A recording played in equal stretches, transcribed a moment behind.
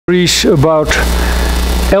about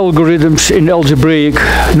algorithms in algebraic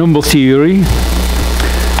number theory.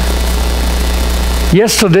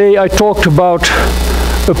 Yesterday I talked about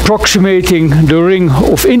approximating the ring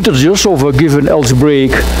of integers of a given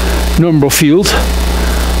algebraic number field.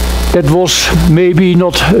 That was maybe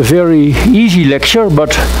not a very easy lecture, but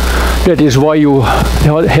that is why you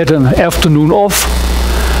had an afternoon off.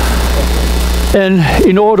 And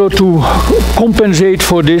in order to compensate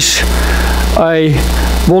for this, I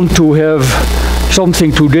want to have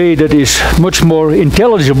something today that is much more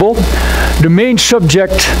intelligible. The main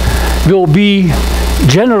subject will be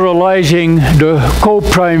generalizing the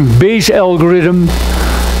coprime base algorithm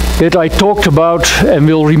that I talked about and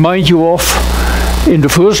will remind you of in the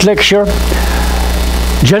first lecture,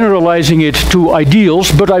 generalizing it to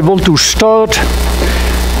ideals. But I want to start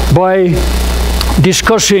by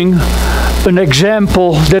discussing an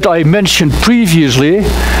example that I mentioned previously.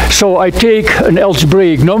 So I take an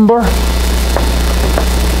algebraic number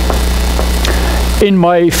in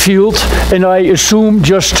my field and I assume,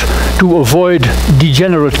 just to avoid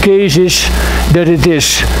degenerate cases, that it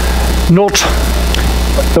is not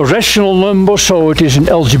a rational number, so it is an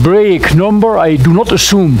algebraic number. I do not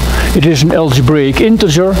assume it is an algebraic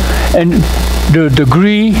integer, and the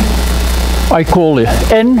degree I call it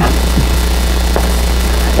n,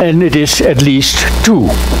 and it is at least 2.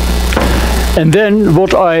 And then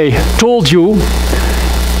what I told you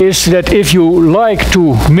is that if you like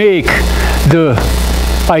to make the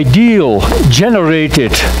ideal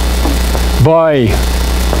generated by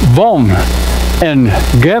 1 and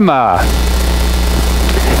gamma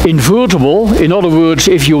invertible, in other words,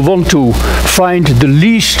 if you want to find the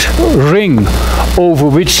least ring over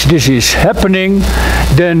which this is happening,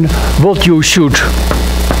 then what you should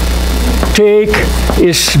take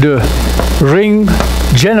is the ring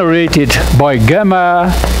generated by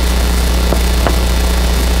gamma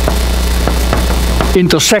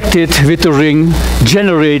intersected with the ring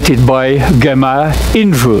generated by gamma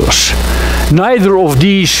inverse. Neither of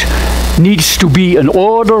these needs to be an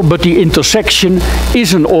order, but the intersection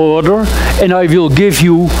is an order, and I will give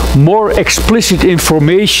you more explicit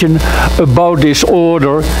information about this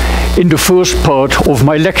order in the first part of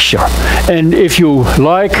my lecture. And if you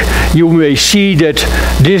like, you may see that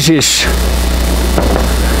this is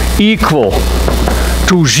equal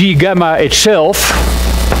to Z gamma itself,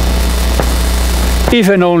 if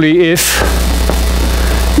and only if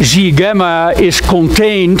Z gamma is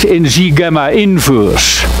contained in Z gamma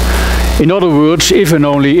inverse. In other words, if and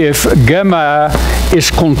only if gamma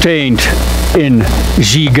is contained in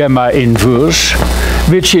Z gamma inverse,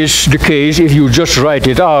 which is the case if you just write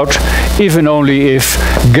it out, if and only if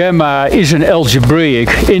gamma is an algebraic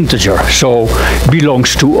integer, so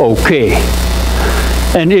belongs to OK.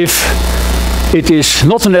 And if it is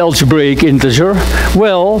not an algebraic integer,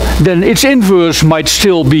 well, then its inverse might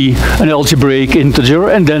still be an algebraic integer,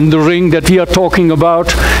 and then the ring that we are talking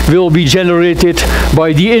about will be generated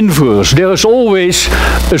by the inverse. There is always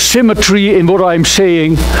a symmetry in what I'm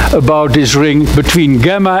saying about this ring between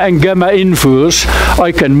gamma and gamma inverse.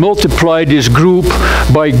 I can multiply this group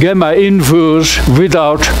by gamma inverse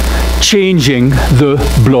without changing the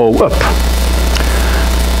blow up.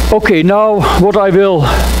 Okay, now what I will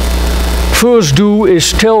first do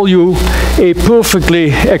is tell you a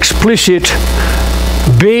perfectly explicit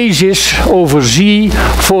basis over Z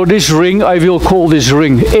for this ring. I will call this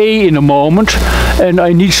ring A in a moment, and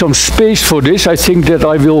I need some space for this. I think that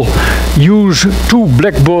I will use 2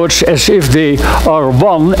 blackboards as if they are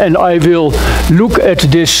one, and I will look at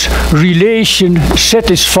this relation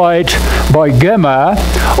satisfied by gamma.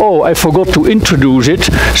 Oh, I forgot to introduce it.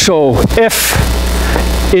 So F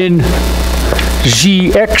in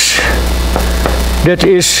Zx, that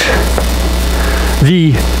is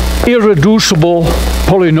the irreducible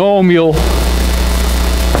polynomial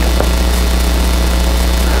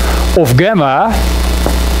of gamma,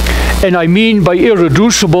 and I mean by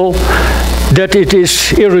irreducible that it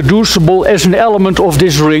is irreducible as an element of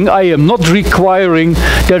this ring. I am not requiring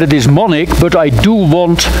that it is monic, but I do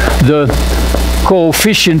want the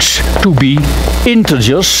coefficients to be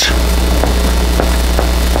integers.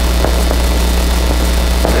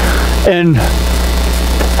 And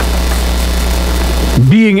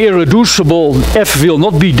being irreducible, F will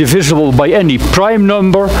not be divisible by any prime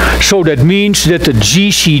number, so that means that the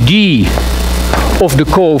GCD of the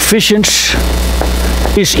coefficients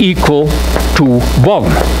is equal to 1.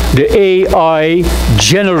 The AI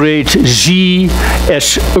generate Z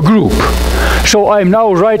as a group. So I'm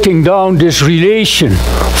now writing down this relation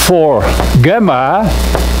for gamma,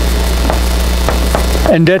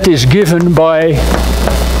 and that is given by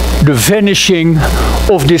the vanishing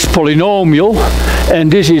of this polynomial,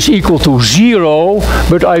 and this is equal to 0,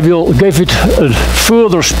 but I will give it a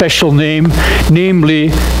further special name, namely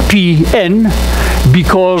Pn,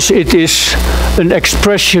 because it is an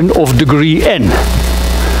expression of degree n.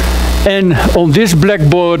 And on this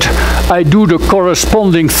blackboard I do the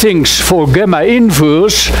corresponding things for gamma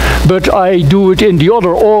inverse, but I do it in the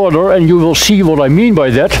other order, and you will see what I mean by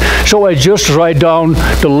that. So I just write down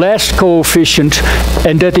the last coefficient,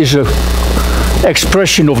 and that is a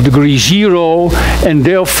expression of degree 0, and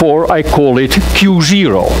therefore I call it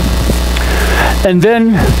Q0. And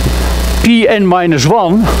then Pn minus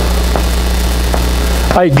 1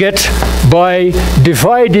 I get by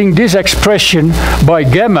dividing this expression by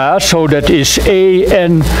gamma, so that is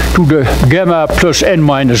an to the gamma plus n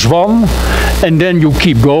minus 1, and then you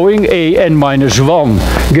keep going, an minus 1,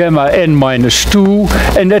 gamma n minus 2,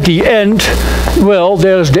 and at the end, well,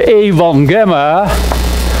 there's the a1 gamma,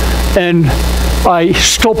 and I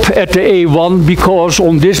stop at the A1 because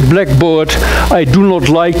on this blackboard I do not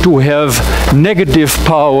like to have negative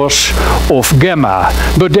powers of gamma,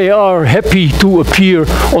 but they are happy to appear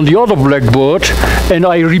on the other blackboard, and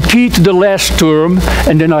I repeat the last term,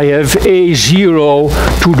 and then I have A0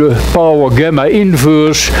 to the power gamma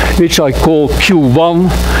inverse, which I call Q1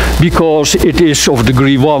 because it is of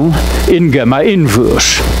degree 1 in gamma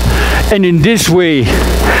inverse. And in this way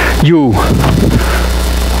you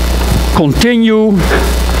continue.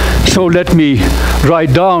 So let me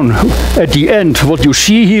write down at the end what you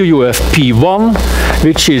see here. You have P1,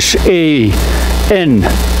 which is an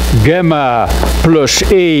gamma plus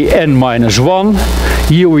an minus 1.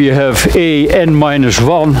 Here we have an minus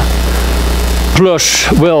 1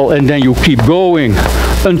 plus, well, and then you keep going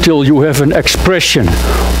until you have an expression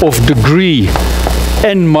of degree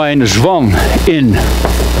n minus 1 in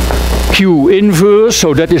Q inverse,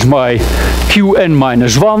 so that is my Qn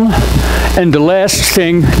minus 1. And the last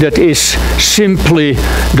thing, that is simply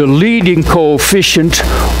the leading coefficient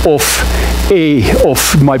of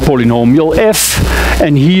my polynomial f,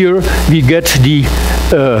 and here we get the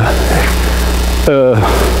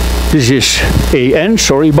this is an,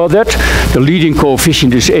 sorry about that, the leading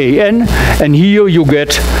coefficient is an, and here you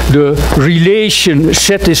get the relation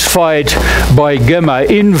satisfied by gamma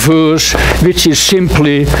inverse, which is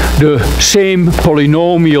simply the same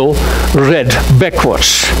polynomial read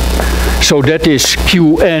backwards. So that is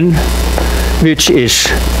Qn, which is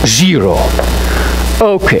 0.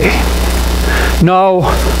 Okay. Now,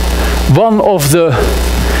 one of the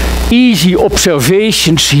easy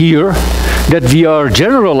observations here that we are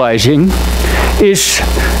generalizing is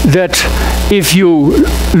that if you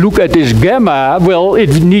look at this gamma, well,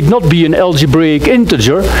 it need not be an algebraic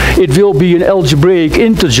integer. It will be an algebraic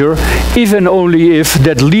integer if and only if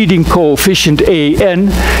that leading coefficient an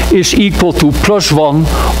is equal to +1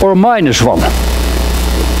 or -1.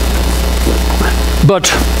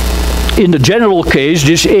 But in the general case,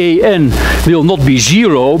 this an will not be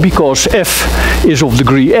 0 because f is of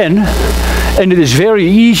degree n, and it is very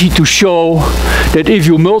easy to show that if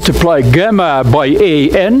you multiply gamma by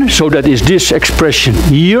an, so that is this expression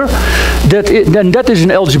here, then that is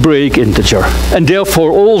an algebraic integer, and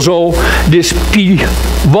therefore also this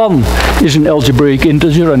p1 is an algebraic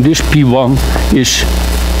integer, and this p1 is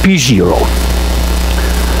p0.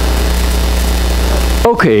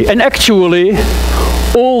 Okay, and actually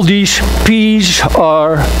all these p's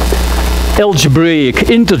are algebraic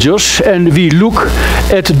integers, and we look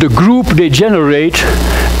at the group they generate,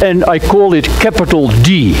 and I call it capital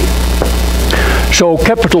D. So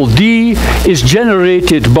capital D is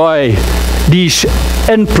generated by these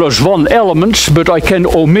n+1 elements, but I can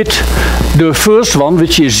omit the first one,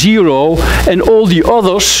 which is 0, and all the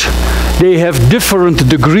others, they have different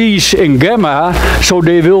degrees in gamma, so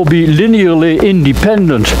they will be linearly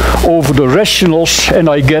independent over the rationals, and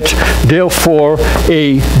I get therefore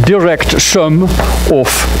a direct sum of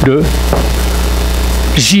the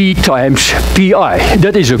z times pi.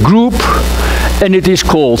 That is a group, and it is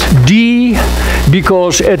called D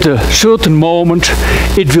because at a certain moment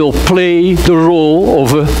it will play the role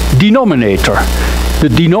of a denominator, the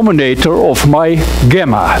denominator of my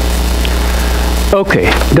gamma.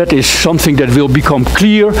 Okay, that is something that will become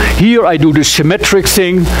clear. Here I do the symmetric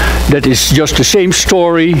thing. That is just the same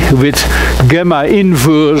story with gamma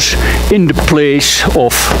inverse in the place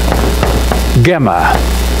of gamma.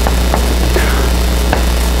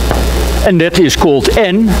 And that is called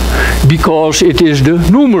n because it is the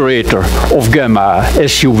numerator of gamma,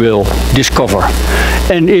 as you will discover.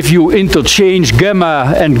 And if you interchange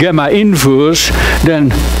gamma and gamma inverse,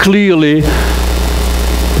 then clearly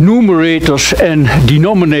numerators and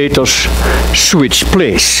denominators switch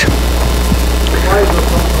place. Why is the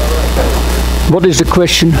sum direct? What is the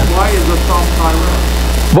question? Why is the sum direct?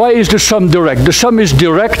 Why is the sum direct? The sum is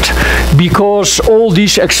direct because all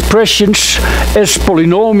these expressions as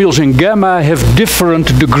polynomials in gamma have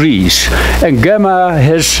different degrees. And gamma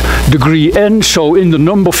has degree n, so in the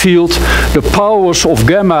number field, the powers of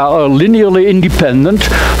gamma are linearly independent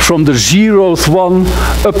from the 0th one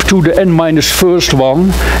up to the n minus first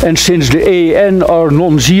one. And since the an are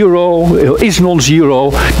non-zero, is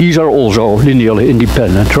non-zero, these are also linearly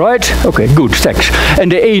independent, right? Okay, good, thanks.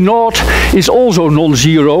 And the a naught is also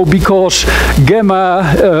non-zero because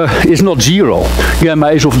gamma is not zero.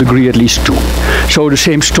 Gamma is of degree at least 2. So the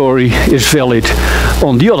same story is valid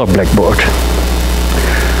on the other blackboard.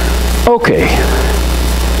 Okay.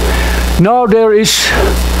 Now there is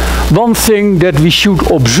one thing that we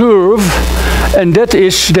should observe, and that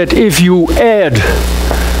is that if you add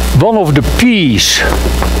one of the p's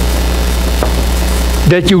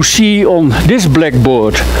that you see on this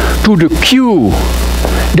blackboard to the q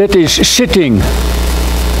that is sitting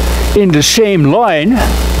in the same line,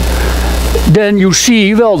 then you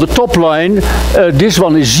see, well, the top line, this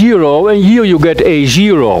one is 0, and here you get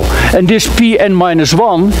a0. And this pn minus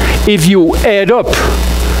 1, if you add up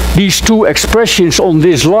these two expressions on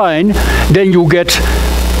this line, then you get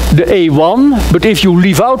the a1, but if you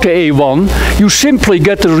leave out the a1, you simply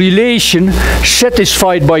get the relation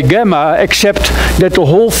satisfied by gamma, except that the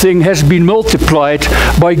whole thing has been multiplied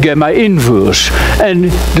by gamma inverse.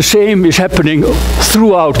 And the same is happening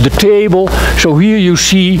throughout the table. So here you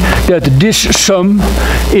see that this sum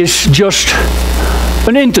is just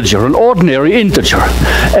an integer, an ordinary integer.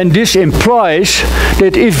 And this implies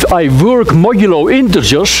that if I work modulo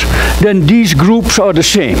integers, then these groups are the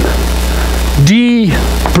same. D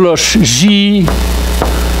plus z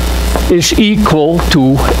is equal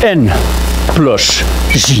to n plus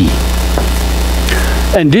z.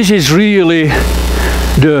 And this is really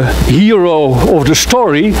the hero of the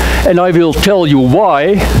story, and I will tell you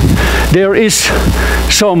why. There is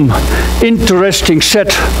some interesting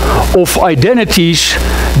set of identities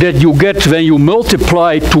that you get when you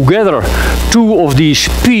multiply together two of these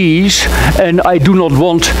p's, and I do not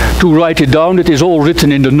want to write it down. It is all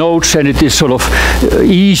written in the notes, and it is sort of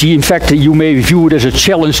easy. In fact, you may view it as a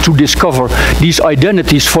challenge to discover these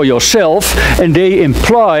identities for yourself, and they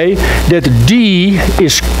imply that D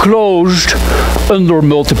is closed under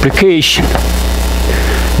multiplication.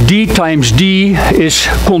 D times D is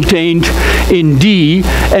contained in D,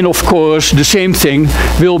 and of course the same thing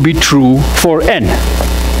will be true for n.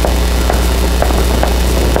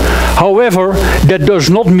 However, that does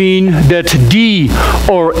not mean that D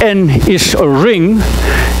or n is a ring,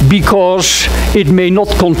 because it may not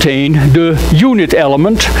contain the unit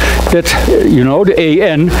element that, you know, the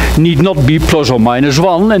an need not be plus or minus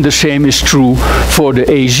 1, and the same is true for the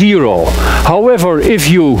a0. However, if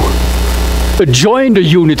you adjoin the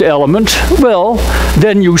unit element, well,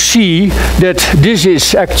 then you see that this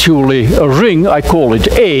is actually a ring. I call it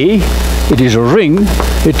A. It is a ring.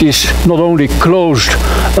 It is not only closed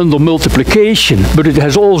under multiplication, but it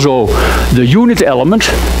has also the unit element.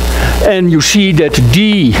 And you see that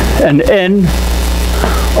D and N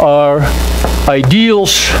are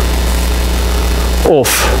ideals of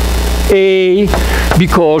A,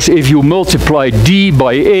 because if you multiply D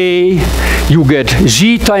by A, you get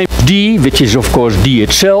Z times D, which is of course D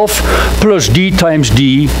itself, plus D times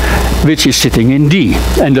D, which is sitting in D.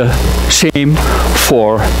 And the same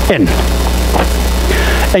for N.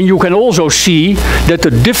 And you can also see that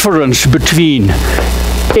the difference between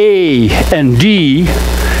A and D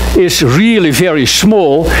is really very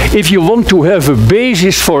small. If you want to have a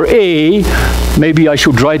basis for A, maybe I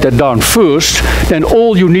should write that down first, then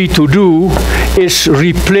all you need to do is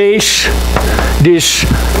replace this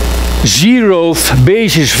 0th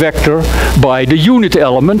basis vector by the unit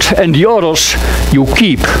element, and the others you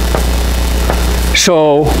keep.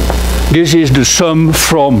 So this is the sum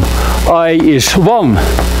from I is 1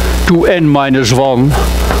 to n minus 1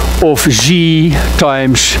 of Z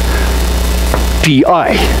times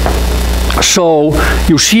Pi. So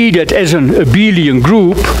you see that as an abelian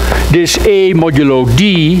group, this A modulo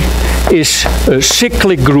D is a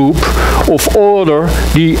cyclic group of order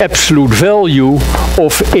the absolute value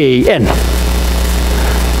of an.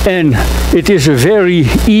 And it is a very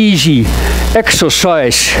easy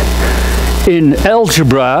exercise in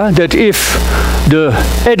algebra that if the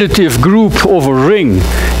additive group of a ring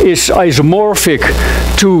is isomorphic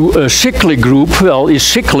to a cyclic group, well, is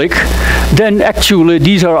cyclic, then actually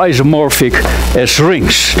these are isomorphic as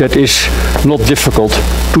rings. That is not difficult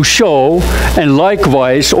to show. And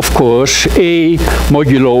likewise, of course, A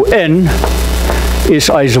modulo n is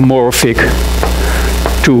isomorphic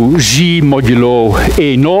to Z modulo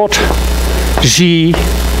A naught Z,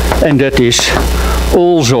 and that is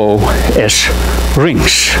also as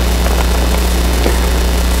rings.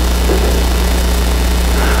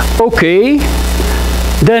 Okay,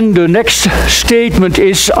 then the next statement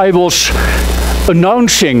is I was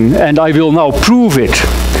announcing, and I will now prove it,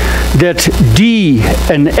 that D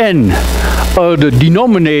and N are the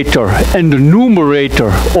denominator and the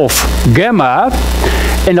numerator of gamma,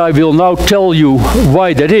 and I will now tell you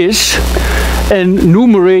why that is. And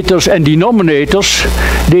numerators and denominators,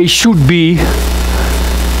 they should be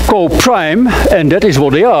co-prime, and that is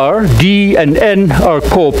what they are. D and N are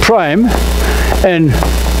co-prime, and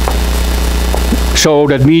so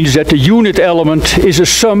that means that the unit element is a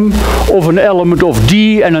sum of an element of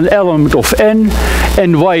D and an element of N.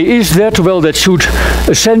 And why is that? Well, that should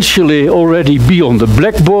essentially already be on the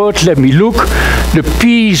blackboard. Let me look. The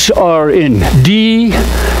P's are in D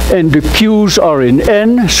and the Q's are in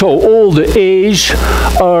N, so all the A's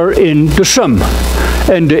are in the sum.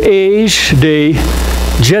 And the A's, they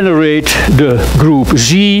generate the group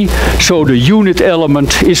Z, so the unit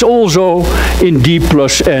element is also in D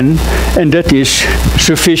plus N, and that is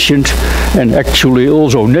sufficient and actually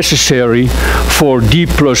also necessary for D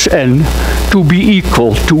plus N to be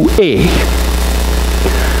equal to A.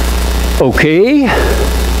 Okay,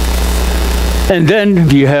 and then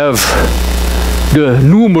we have the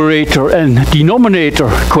numerator and denominator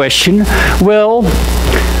question. Well,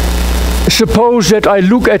 suppose that I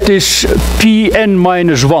look at this Pn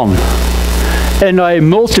minus 1 and I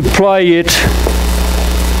multiply it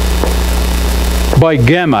by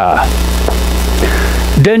gamma.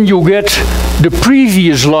 Then you get the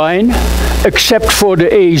previous line except for the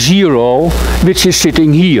A0, which is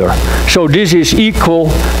sitting here. So this is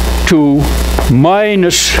equal to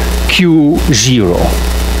minus Q0.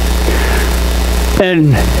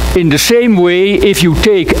 And in the same way, if you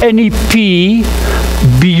take any P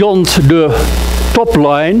beyond the top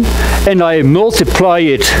line and I multiply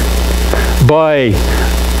it by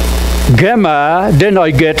gamma, then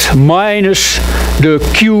I get minus the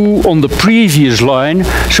Q on the previous line,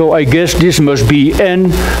 so I guess this must be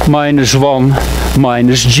N minus 1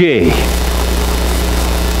 minus J.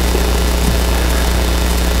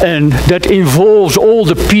 And that involves all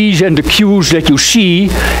the P's and the Q's that you see,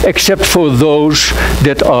 except for those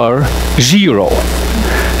that are 0.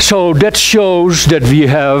 So that shows that we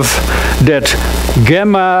have that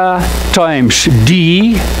gamma times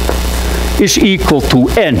D is equal to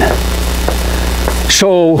N.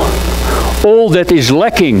 So all that is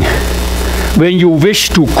lacking when you wish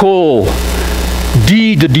to call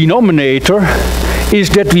D the denominator is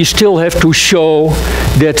that we still have to show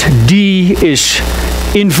that D is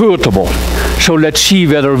invertible. So let's see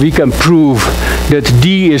whether we can prove that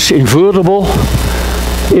D is invertible.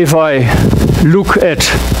 If I look at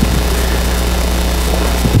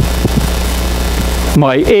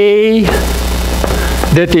my A,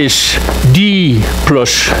 that is D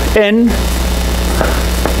plus N.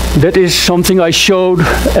 That is something I showed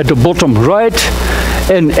at the bottom right.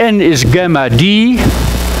 And N is gamma D,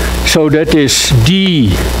 so that is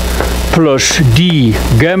D plus D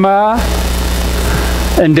gamma.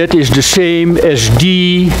 And that is the same as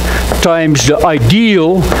D times the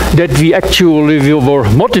ideal that we actually were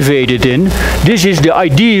motivated in. This is the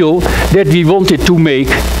ideal that we wanted to make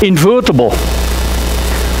invertible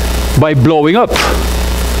by blowing up.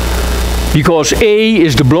 Because A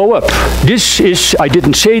is the blow up. This is, I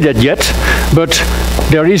didn't say that yet, but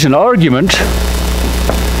there is an argument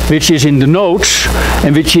which is in the notes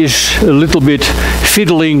and which is a little bit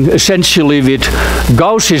fiddling essentially with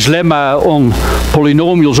Gauss's lemma on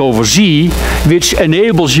polynomials over Z, which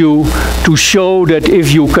enables you to show that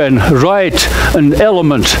if you can write an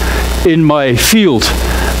element in my field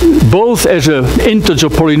both as an integer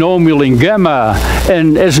polynomial in gamma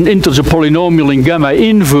and as an integer polynomial in gamma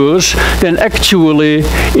inverse, then actually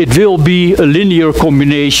it will be a linear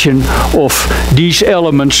combination of these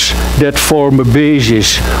elements that form a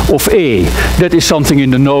basis of A. That is something in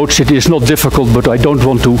the notes. It is not difficult, but I don't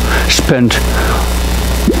want to spend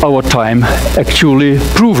our time actually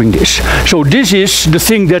proving this. So this is the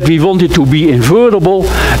thing that we wanted to be invertible,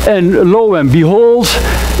 and lo and behold,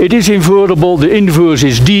 it is invertible. The inverse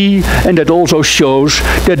is D, and that also shows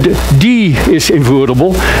that D is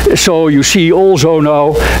invertible. So you see also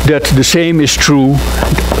now that the same is true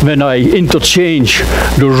when I interchange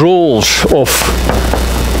the roles of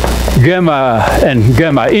gamma and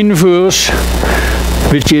gamma inverse,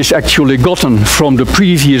 which is actually gotten from the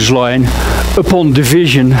previous line upon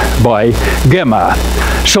division by gamma.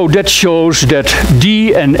 So that shows that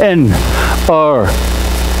D and N are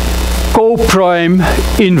co-prime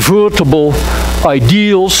invertible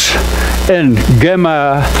ideals, and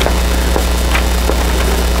gamma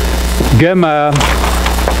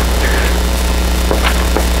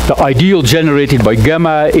the ideal generated by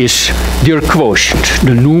gamma is their quotient,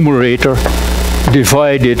 the numerator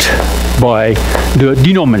divided by the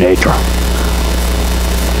denominator.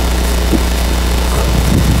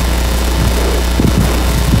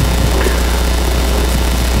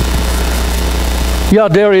 Yeah,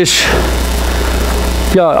 there is.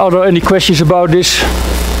 Yeah, are there any questions about this?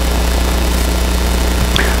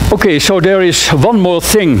 Okay, so there is one more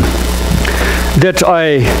thing that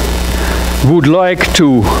I would like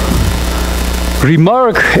to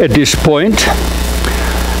remark at this point,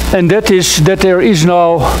 and that is that there is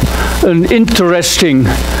now an interesting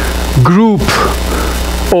group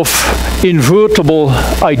of invertible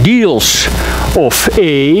ideals of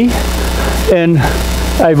A, and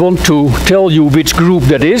I want to tell you which group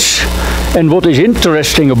that is and what is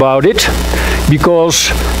interesting about it, because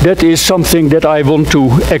that is something that I want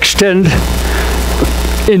to extend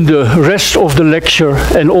in the rest of the lecture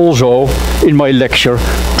and also in my lecture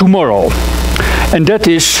tomorrow. And that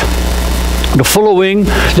is the following.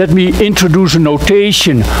 Let me introduce a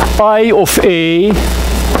notation. I of A,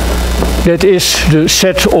 that is the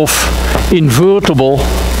set of invertible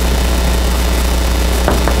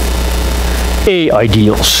A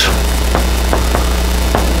ideals.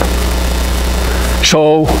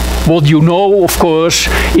 So what you know, of course,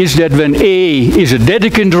 is that when A is a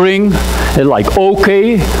Dedekind ring, like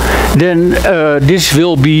OK, then this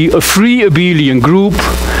will be a free abelian group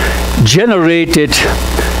generated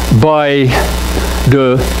by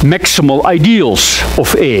the maximal ideals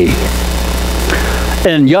of A.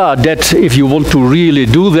 And yeah, that if you want to really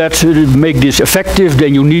do that, make this effective,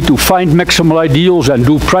 then you need to find maximal ideals and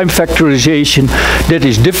do prime factorization. That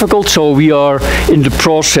is difficult, so we are in the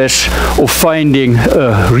process of finding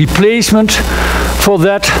a replacement for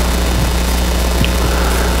that.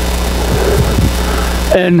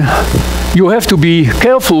 And you have to be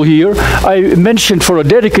careful here. I mentioned for a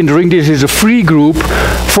Dedekind ring this is a free group.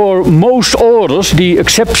 For most orders, the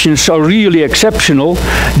exceptions are really exceptional.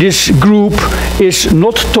 This group is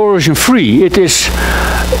not torsion free. It is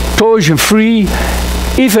torsion free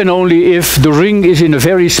if and only if the ring is in a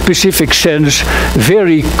very specific sense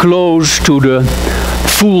very close to the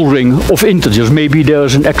full ring of integers. Maybe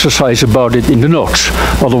there's an exercise about it in the notes.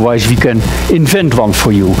 Otherwise we can invent one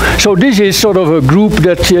for you. So this is sort of a group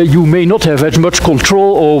that you may not have as much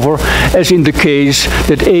control over as in the case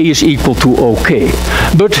that A is equal to OK.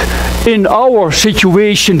 But in our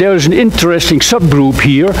situation there is an interesting subgroup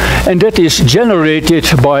here, and that is generated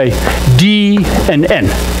by D and N.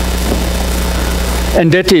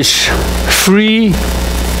 And that is free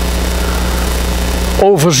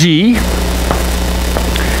over Z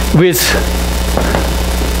with,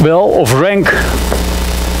 well, of rank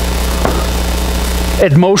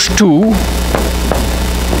at most 2,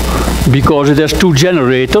 because it has 2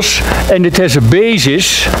 generators, and it has a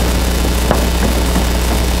basis,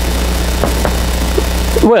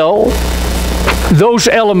 well, those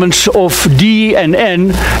elements of D and N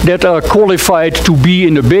that are qualified to be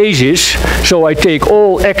in the basis. So I take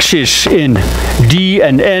all x's in D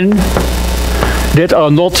and N that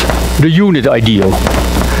are not the unit ideal.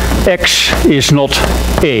 X is not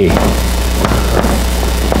A.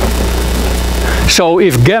 So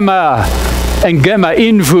if gamma and gamma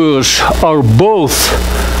inverse are both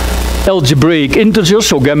algebraic integers,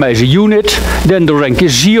 so gamma is a unit, then the rank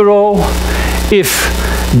is 0. If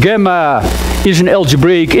gamma is an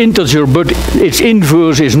algebraic integer but its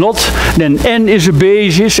inverse is not, then N is a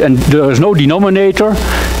basis and there is no denominator.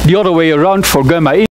 The other way around, for gamma